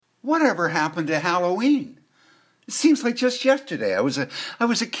Whatever happened to Halloween? It seems like just yesterday I was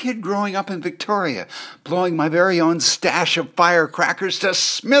a kid growing up in Victoria, blowing my very own stash of firecrackers to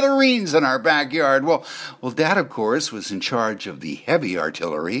smithereens in our backyard. Well, Dad, of course, was in charge of the heavy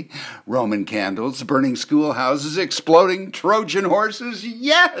artillery, Roman candles, burning schoolhouses, exploding Trojan horses.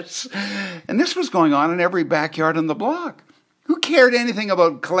 Yes! And this was going on in every backyard in the block. Who cared anything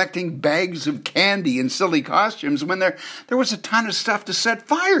about collecting bags of candy and silly costumes when there was a ton of stuff to set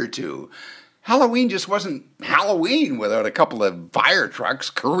fire to? Halloween just wasn't Halloween without a couple of fire trucks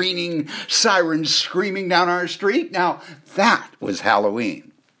careening, sirens screaming down our street. Now, that was Halloween.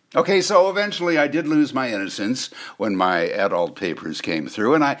 Okay, so eventually I did lose my innocence when my adult papers came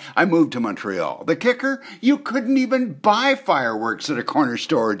through, and I moved to Montreal. The kicker? You couldn't even buy fireworks at a corner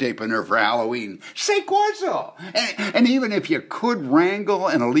store or dépanneur for Halloween. C'est quoi ça? And even if you could wrangle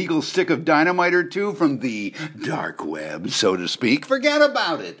an illegal stick of dynamite or two from the dark web, so to speak, forget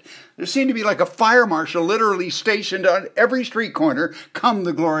about it. There seemed to be like a fire marshal literally stationed on every street corner come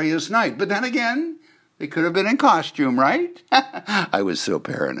the glorious night. But then again, they could have been in costume, right? I was so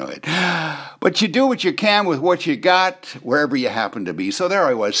paranoid. But you do what you can with what you got, wherever you happen to be. So there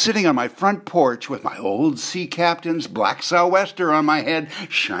I was, sitting on my front porch with my old sea captain's black sou'wester on my head,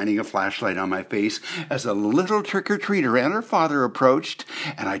 shining a flashlight on my face, as a little trick-or-treater and her father approached,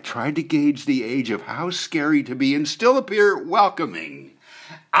 and I tried to gauge the age of how scary to be and still appear welcoming.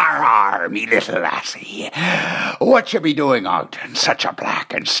 Arr, me little lassie, what you be doing out on such a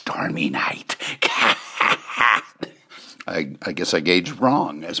black and stormy night? I guess I gauged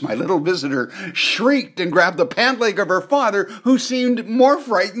wrong, as my little visitor shrieked and grabbed the pant leg of her father, who seemed more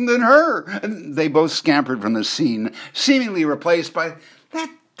frightened than her. They both scampered from the scene, seemingly replaced by that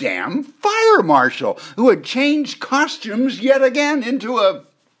damn fire marshal, who had changed costumes yet again into a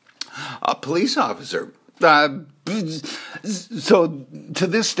police officer. So, to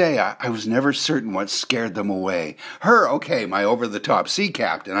this day, I was never certain what scared them away. Her, okay, my over-the-top sea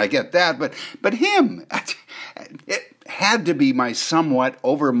captain, I get that, but him, it had to be my somewhat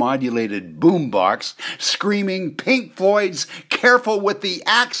over-modulated boombox screaming Pink Floyd's Careful with the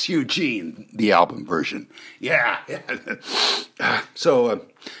Axe, Eugene, the album version. Yeah. So,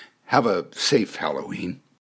 have a safe Halloween.